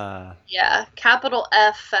F. Yeah, capital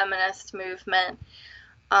F feminist movement.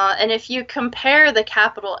 And if you compare the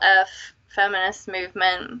capital F feminist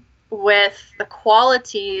movement with the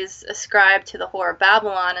qualities ascribed to the Whore of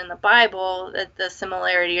Babylon in the Bible, the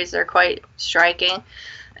similarities are quite striking,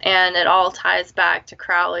 and it all ties back to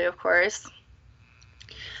Crowley, of course.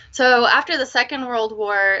 So after the Second World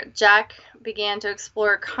War, Jack began to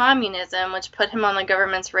explore communism, which put him on the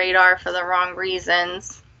government's radar for the wrong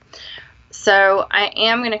reasons. So I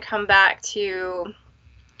am going to come back to...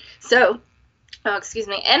 In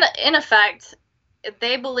effect,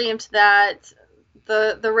 they believed that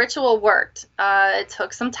the ritual worked. It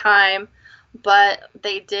took some time, but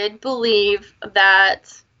they did believe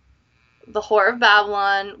that the Whore of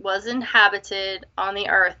Babylon was inhabited on the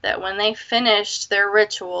earth, that when they finished their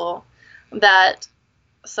ritual, that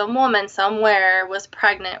some woman somewhere was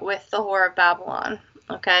pregnant with the Whore of Babylon.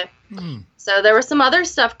 Okay? So there was some other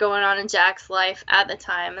stuff going on in Jack's life at the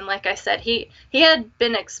time, and like I said, he had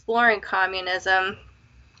been exploring communism,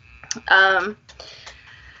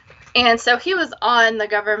 and so he was on the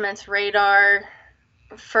government's radar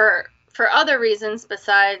for other reasons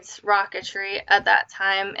besides rocketry at that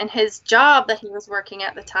time, and his job that he was working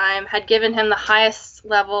at the time had given him the highest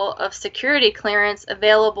level of security clearance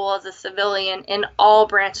available as a civilian in all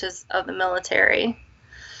branches of the military.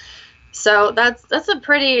 So that's a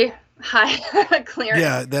pretty high clearance.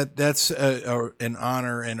 Yeah, that's an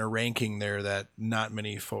honor and a ranking there that not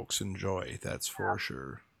many folks enjoy. That's for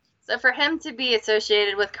sure. So for him to be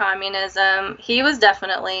associated with communism, he was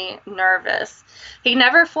definitely nervous. He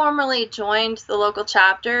never formally joined the local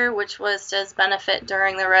chapter, which was to his benefit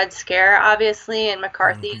during the Red Scare, obviously, and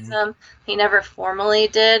McCarthyism. Mm-hmm. He never formally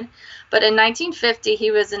did. But in 1950,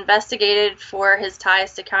 he was investigated for his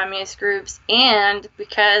ties to communist groups and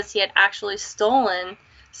because he had actually stolen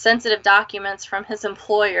sensitive documents from his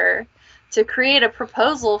employer to create a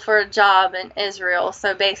proposal for a job in Israel.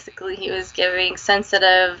 So basically, he was giving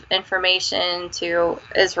sensitive information to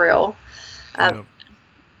Israel.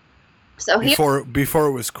 So before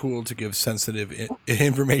it was cool to give sensitive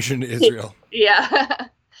information to Israel. Yeah.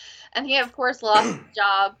 And he, of course, lost his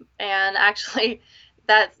job. And actually,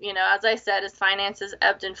 that's, as I said, his finances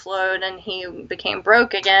ebbed and flowed and he became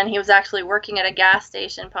broke again. He was actually working at a gas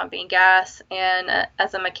station pumping gas and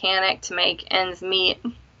as a mechanic to make ends meet.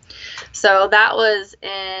 So that was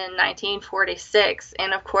in 1946.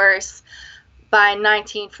 And of course, by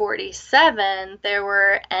 1947, there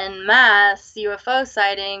were en masse UFO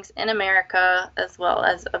sightings in America as well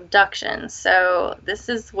as abductions. So this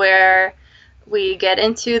is where we get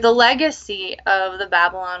into the legacy of the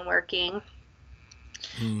Babylon working.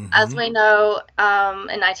 Mm-hmm. As we know,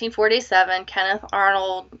 in 1947, Kenneth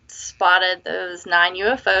Arnold spotted those 9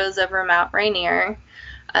 UFOs over Mount Rainier.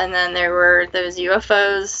 And then there were those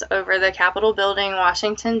UFOs over the Capitol building,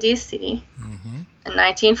 Washington, D.C. Mm-hmm. In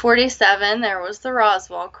 1947, there was the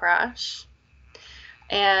Roswell crash.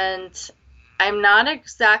 And I'm not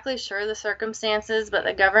exactly sure the circumstances, but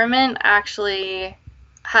the government actually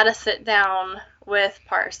had a sit down with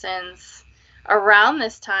Parsons around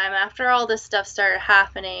this time, after all this stuff started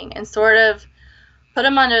happening, and sort of put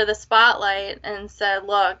him under the spotlight and said,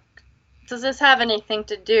 look, does this have anything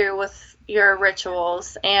to do with your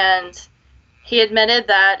rituals? And he admitted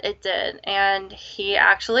that it did. And he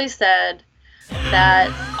actually said that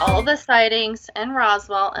all the sightings in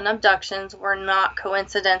Roswell and abductions were not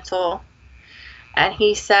coincidental. And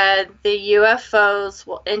he said the UFOs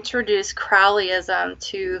will introduce Crowleyism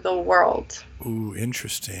to the world. Ooh,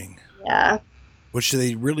 interesting. Yeah. Which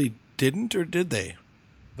they really didn't, or did they?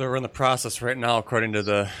 They're in the process right now, according to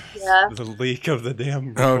the leak of the damn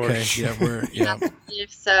report. Okay, yeah. I believe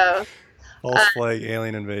so. False flag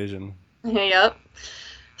alien invasion. Yep.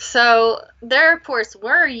 So their reports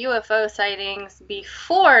were UFO sightings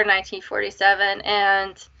before 1947,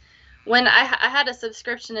 and when I had a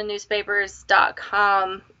subscription to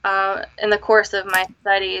newspapers.com in the course of my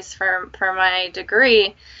studies for my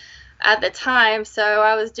degree at the time, so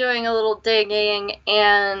I was doing a little digging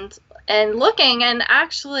and looking, and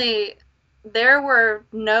actually there were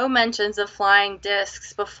no mentions of flying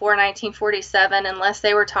discs before 1947 unless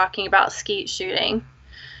they were talking about skeet shooting.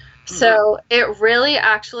 So it really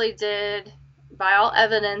actually did, by all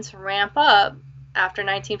evidence, ramp up after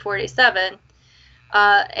 1947.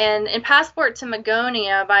 And in Passport to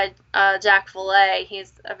Magonia by Jack Valet,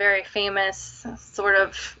 he's a very famous sort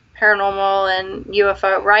of paranormal and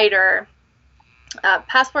UFO writer.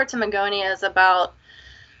 Passport to Magonia is about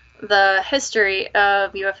the history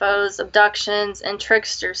of UFOs, abductions, and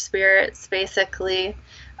trickster spirits, basically.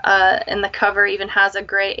 And the cover even has a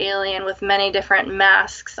gray alien with many different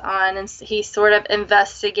masks on, and he sort of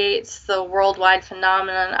investigates the worldwide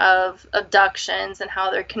phenomenon of abductions and how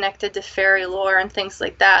they're connected to fairy lore and things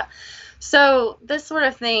like that. So this sort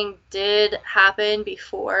of thing did happen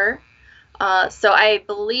before. So I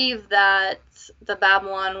believe that the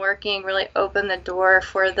Babylon working really opened the door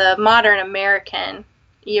for the modern American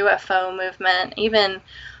UFO movement. Even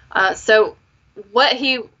so, what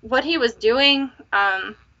he was doing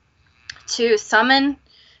to summon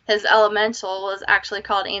his elemental was actually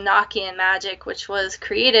called Enochian magic, which was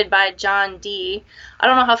created by John Dee. I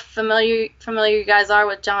don't know how familiar you guys are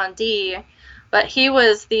with John Dee, but he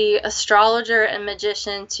was the astrologer and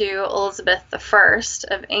magician to Elizabeth I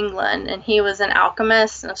of England, and he was an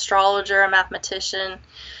alchemist, an astrologer, a mathematician,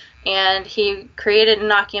 and he created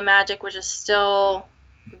Enochian magic, which is still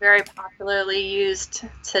very popularly used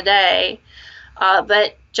today.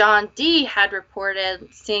 But John Dee had reported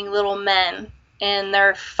seeing little men in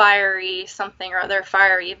their fiery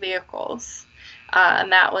vehicles.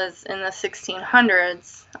 And that was in the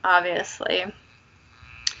 1600s, obviously.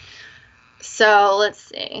 So let's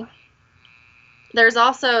see. There's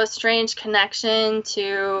also a strange connection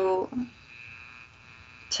to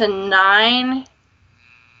 9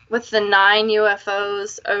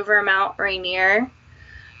 UFOs over Mount Rainier.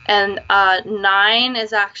 And 9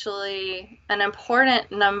 is actually an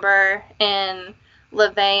important number in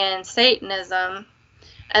LaVeyan Satanism.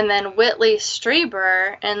 And then Whitley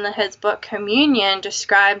Strieber, in his book Communion,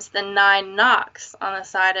 describes the 9 knocks on the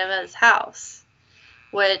side of his house,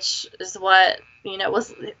 which is what,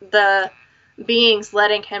 was the beings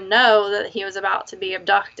letting him know that he was about to be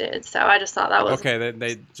abducted. So I just thought that was... Okay,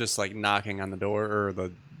 they just like knocking on the door or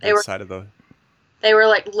the side of the... They were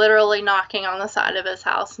like literally knocking on the side of his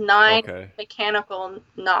house. 9 mechanical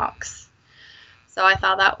knocks. So I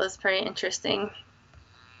thought that was pretty interesting.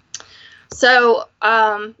 So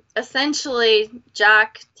essentially,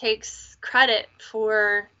 Jack takes credit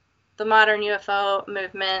for the modern UFO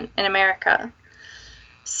movement in America.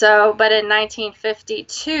 So, but in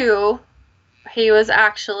 1952, he was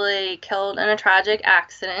actually killed in a tragic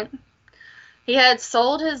accident. He had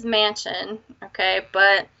sold his mansion,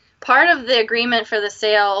 but part of the agreement for the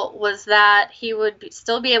sale was that he would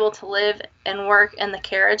still be able to live and work in the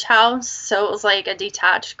carriage house. So it was like a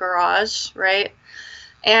detached garage, right?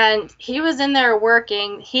 And he was in there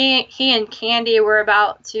working. He and Candy were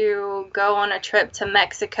about to go on a trip to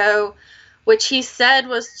Mexico, which he said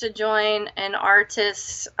was to join an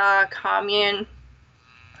artist commune.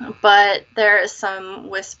 But there is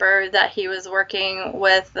some whisper that he was working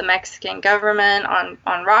with the Mexican government on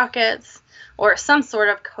rockets, or some sort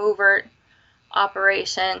of covert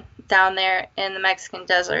operation down there in the Mexican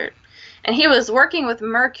desert. And he was working with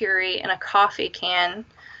mercury in a coffee can,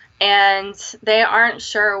 and they aren't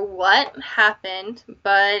sure what happened,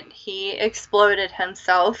 but he exploded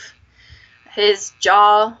himself. His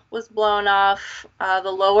jaw was blown off.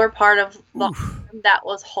 The lower part of the that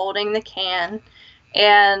was holding the can,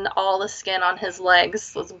 and all the skin on his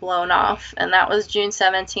legs was blown off. And that was June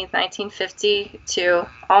 17th, 1952,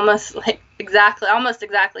 almost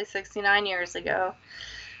exactly 69 years ago.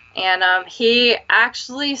 And he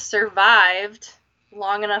actually survived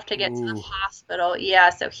long enough to get to the hospital. Yeah,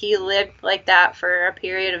 so he lived like that for a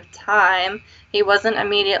period of time. He wasn't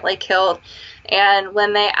immediately killed. And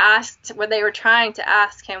when they were trying to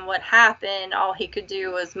ask him what happened, all he could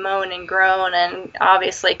do was moan and groan, and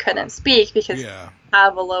obviously couldn't speak because he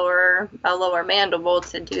have a lower mandible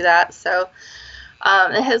to do that. So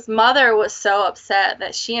his mother was so upset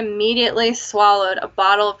that she immediately swallowed a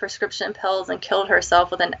bottle of prescription pills and killed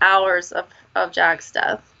herself within hours of Jack's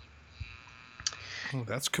death. Oh,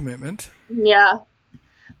 that's commitment. Yeah.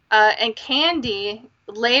 And Candy,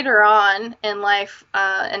 later on in life,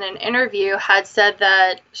 in an interview, had said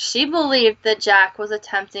that she believed that Jack was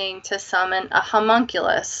attempting to summon a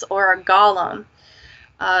homunculus or a golem.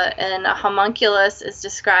 And a homunculus is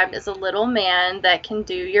described as a little man that can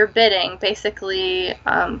do your bidding. Basically,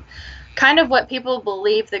 kind of what people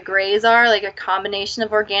believe the Greys are, like a combination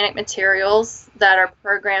of organic materials that are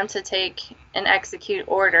programmed to take and execute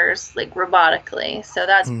orders, like robotically. So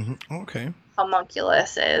that's okay.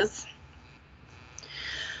 Homunculus is.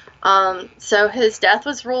 So his death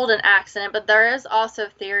was ruled an accident, but there is also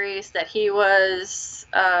theories that he was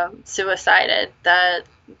suicided, that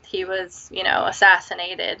he was,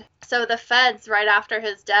 assassinated. So the feds, right after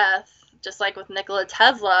his death, just like with Nikola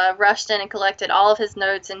Tesla, rushed in and collected all of his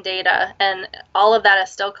notes and data, and all of that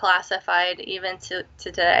is still classified even to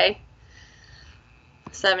today,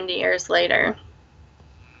 70 years later.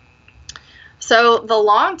 So the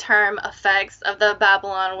long-term effects of the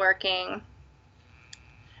Babylon working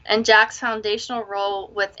and Jack's foundational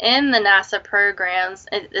role within the NASA programs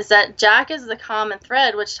is that Jack is the common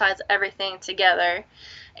thread which ties everything together.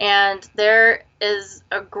 And there is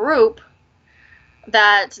a group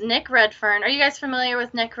that Nick Redfern, are you guys familiar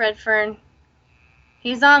with Nick Redfern?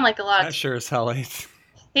 He's on like a lot of... Not sure as hell ain't.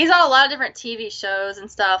 He's on a lot of different TV shows and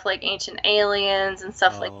stuff, like Ancient Aliens and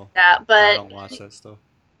stuff like that. But I don't watch that stuff.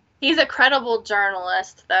 He's a credible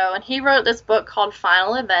journalist, though, and he wrote this book called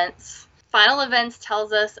Final Events. Final Events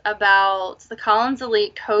tells us about the Collins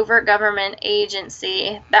Elite covert government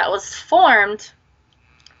agency that was formed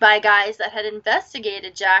by guys that had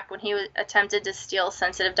investigated Jack when he attempted to steal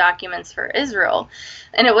sensitive documents for Israel.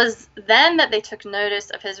 And it was then that they took notice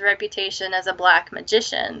of his reputation as a black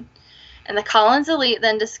magician. And the Collins Elite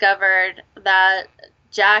then discovered that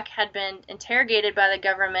Jack had been interrogated by the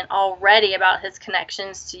government already about his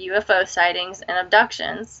connections to UFO sightings and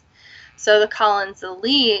abductions. So the Collins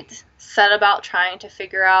Elite set about trying to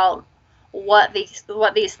figure out what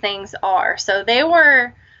these things are. So they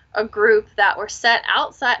were a group that were set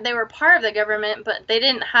outside. They were part of the government, but they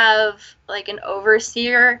didn't have like an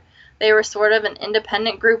overseer. They were sort of an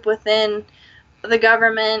independent group within the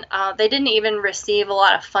government. They didn't even receive a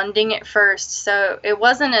lot of funding at first, so it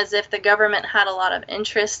wasn't as if the government had a lot of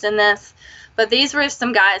interest in this. But these were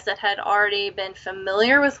some guys that had already been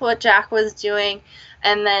familiar with what Jack was doing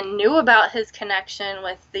and then knew about his connection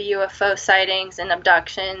with the UFO sightings and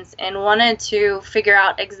abductions and wanted to figure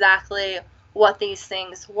out exactly what these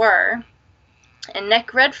things were. And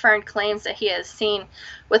Nick Redfern claims that he has seen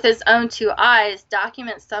with his own two eyes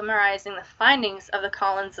documents summarizing the findings of the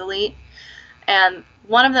Collins Elite. And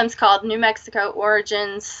one of them is called New Mexico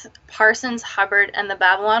Origins, Parsons, Hubbard, and the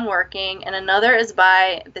Babylon Working, and another is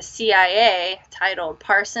by the CIA titled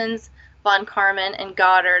Parsons, Von Karman, and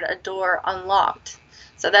Goddard, A Door Unlocked.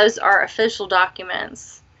 So those are official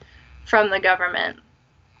documents from the government.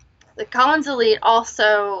 The Collins Elite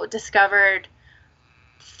also discovered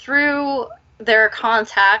through their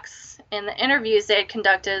contacts in the interviews they had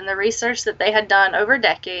conducted and the research that they had done over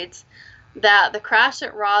decades that the crash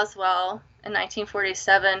at Roswell in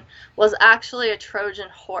 1947 was actually a Trojan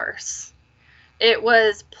horse. It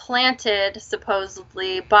was planted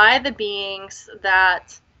supposedly by the beings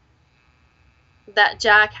that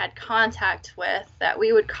Jack had contact with, that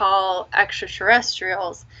we would call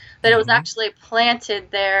extraterrestrials, that it was actually planted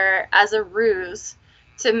there as a ruse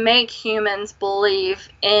to make humans believe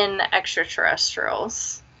in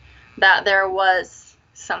extraterrestrials, that there was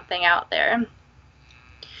something out there.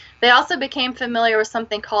 They also became familiar with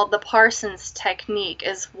something called the Parsons technique,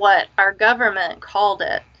 is what our government called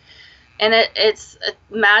it. And it's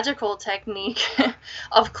a magical technique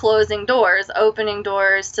of closing doors, opening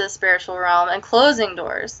doors to the spiritual realm and closing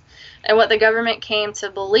doors. And what the government came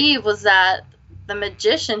to believe was that the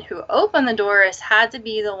magician who opened the doors had to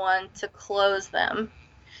be the one to close them.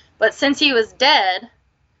 But since he was dead,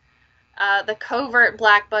 the covert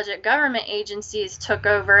black budget government agencies took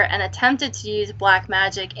over and attempted to use black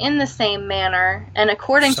magic in the same manner. And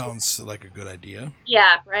according sounds like a good idea.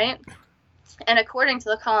 Yeah, right? And according to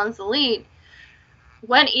the Collins elite,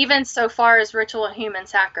 went even so far as ritual human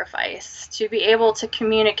sacrifice to be able to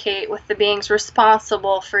communicate with the beings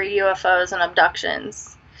responsible for UFOs and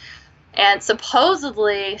abductions. And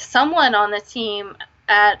supposedly, someone on the team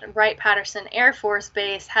at Wright-Patterson Air Force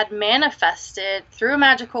Base had manifested, through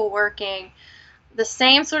magical working, the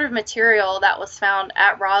same sort of material that was found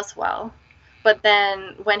at Roswell. But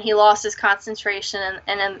then, when he lost his concentration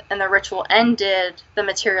and the ritual ended, the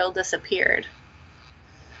material disappeared.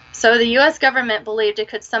 So the U.S. government believed it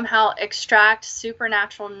could somehow extract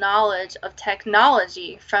supernatural knowledge of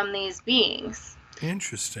technology from these beings.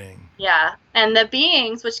 Interesting. Yeah. And the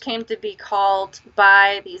beings, which came to be called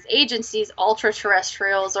by these agencies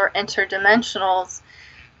ultra-terrestrials or interdimensionals,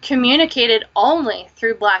 communicated only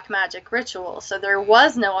through black magic rituals. So there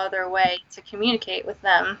was no other way to communicate with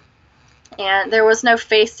them. And there was no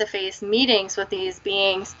face-to-face meetings with these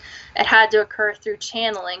beings. It had to occur through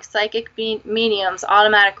channeling, psychic mediums,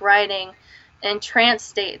 automatic writing, and trance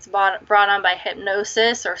states brought on by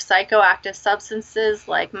hypnosis or psychoactive substances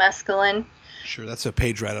like mescaline. Sure, that's a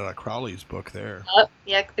page right out of Crowley's book there.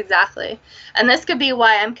 Yeah, exactly. And this could be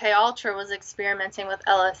why MK Ultra was experimenting with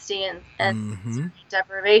LSD and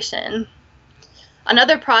deprivation.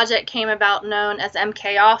 Another project came about known as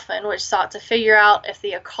MK Often, which sought to figure out if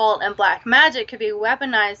the occult and black magic could be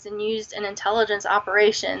weaponized and used in intelligence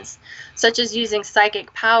operations, such as using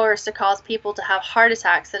psychic powers to cause people to have heart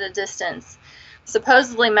attacks at a distance.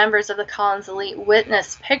 Supposedly, members of the Collins elite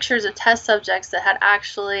witnessed pictures of test subjects that had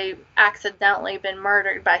actually accidentally been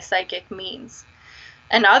murdered by psychic means.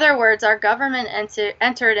 In other words, our government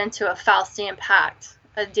entered into a Faustian pact,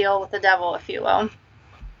 a deal with the devil, if you will.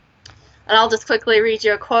 And I'll just quickly read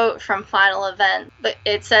you a quote from Final Event.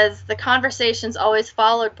 It says, "The conversations always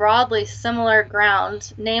followed broadly similar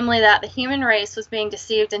ground, namely that the human race was being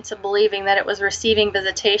deceived into believing that it was receiving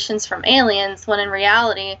visitations from aliens, when in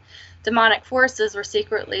reality, demonic forces were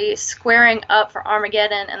secretly squaring up for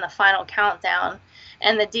Armageddon and the final countdown,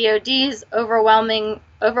 and the DoD's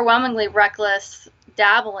overwhelmingly reckless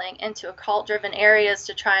dabbling into occult-driven areas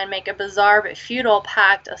to try and make a bizarre but futile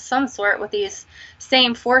pact of some sort with these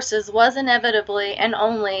same forces was inevitably and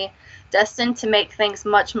only destined to make things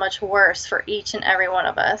much, much worse for each and every one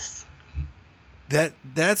of us."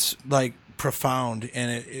 That's like profound, and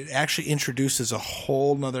it actually introduces a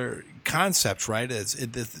whole nother concept, right?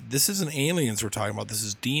 This isn't aliens we're talking about. This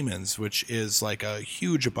is demons, which is like a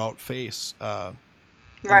huge about face,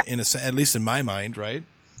 right? At least in my mind, right?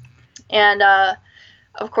 And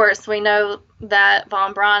of course, we know that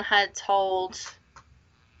von Braun had told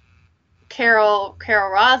Carol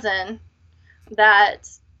Rosin that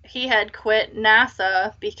he had quit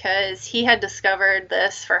NASA because he had discovered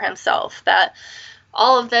this for himself, that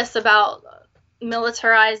all of this about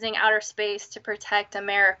militarizing outer space to protect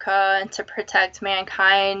America and to protect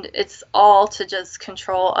mankind, it's all to just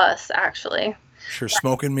control us, actually. Sure,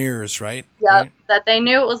 smoke and mirrors, right? Yeah, right? That they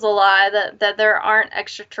knew it was a lie, that there aren't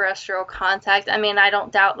extraterrestrial contact. I mean, I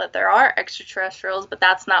don't doubt that there are extraterrestrials, but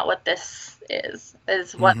that's not what this is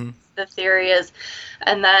what the theory is.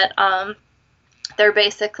 And that they're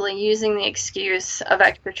basically using the excuse of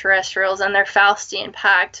extraterrestrials and their Faustian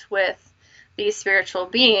pact with these spiritual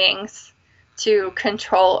beings to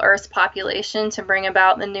control Earth's population to bring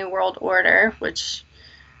about the New World Order, which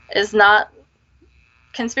is not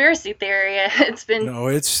conspiracy theory. It's been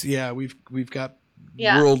we've got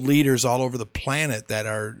world leaders all over the planet that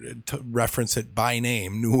are reference it by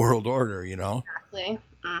name, New World Order, you know. Exactly.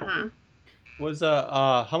 Was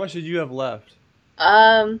how much did you have left?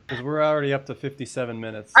 Because we're already up to 57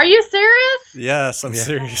 minutes. Are you serious? Yes, I'm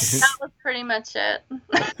serious. That was pretty much it.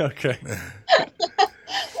 Okay.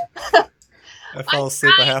 I fell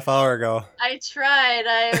asleep a half hour ago. I tried.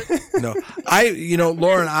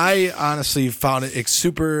 Lauren, I honestly found it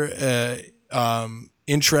super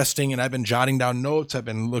interesting, and I've been jotting down notes. I've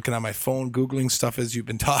been looking on my phone, Googling stuff as you've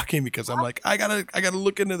been talking, because I'm like, I gotta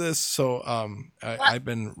look into this. So I've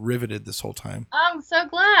been riveted this whole time. I'm so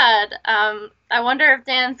glad. I wonder if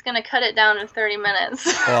Dan's gonna cut it down to 30 minutes.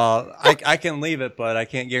 Well, I can leave it, but I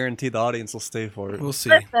can't guarantee the audience will stay for it. We'll see.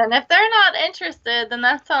 Listen, if they're not interested, then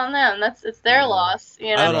that's on them. It's their loss.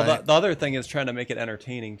 You know. I don't know. The other thing is trying to make it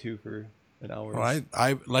entertaining too for an hour. Well,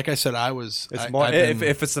 I like I said, I was. It's more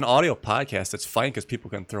if it's an audio podcast, it's fine because people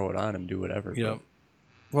can throw it on and do whatever. Yeah.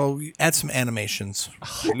 Well, add some animations.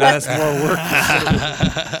 That's more work.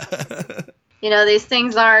 these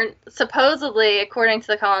things aren't supposedly, according to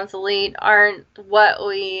the Collins Elite, aren't what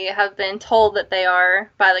we have been told that they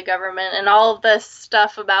are by the government. And all of this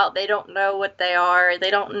stuff about they don't know what they are,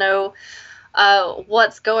 they don't know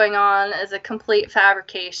what's going on is a complete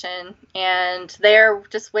fabrication. And they're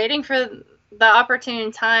just waiting for the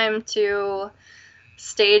opportune time to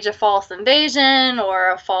stage a false invasion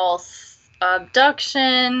or a false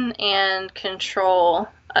abduction and control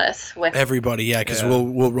us with everybody. Yeah, because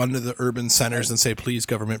we'll run to the urban centers and say, please,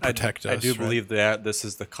 government, protect us. I do believe that this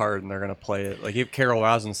is the card and they're going to play it. Like if Carol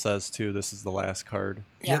Rosin says too, this is the last card.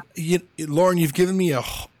 Yeah. Lauren, you've given me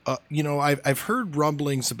I've heard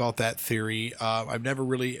rumblings about that theory. I've never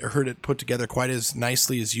really heard it put together quite as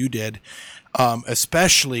nicely as you did.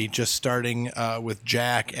 Especially just starting with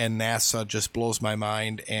Jack and NASA just blows my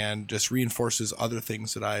mind and just reinforces other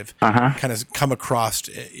things that I've kind of come across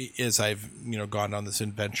as I've gone on this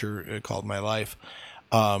adventure called my life.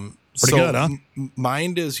 Pretty good, huh?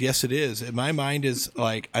 Mind is, yes, it is. My mind is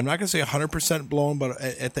like, I'm not going to say 100% blown, but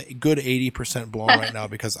at the good 80% blown right now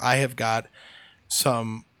because I have got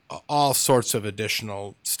all sorts of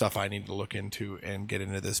additional stuff I need to look into and get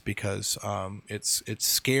into this because it's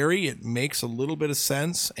scary. It makes a little bit of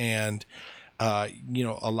sense, and a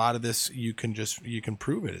lot of this you can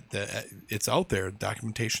prove it. It's out there.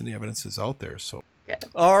 Documentation, the evidence is out there. So.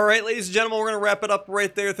 All right, ladies and gentlemen, we're going to wrap it up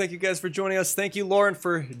right there. Thank you guys for joining us. Thank you, Lauren,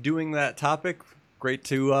 for doing that topic. Great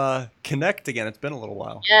to connect again. It's been a little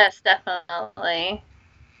while. Yes, definitely.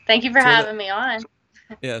 Thank you for having me on.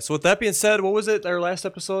 Yeah, so with that being said, what was it, our last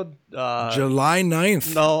episode? July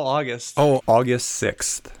 9th. No, August. Oh, August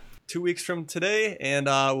 6th. 2 weeks from today, and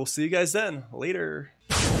we'll see you guys then. Later.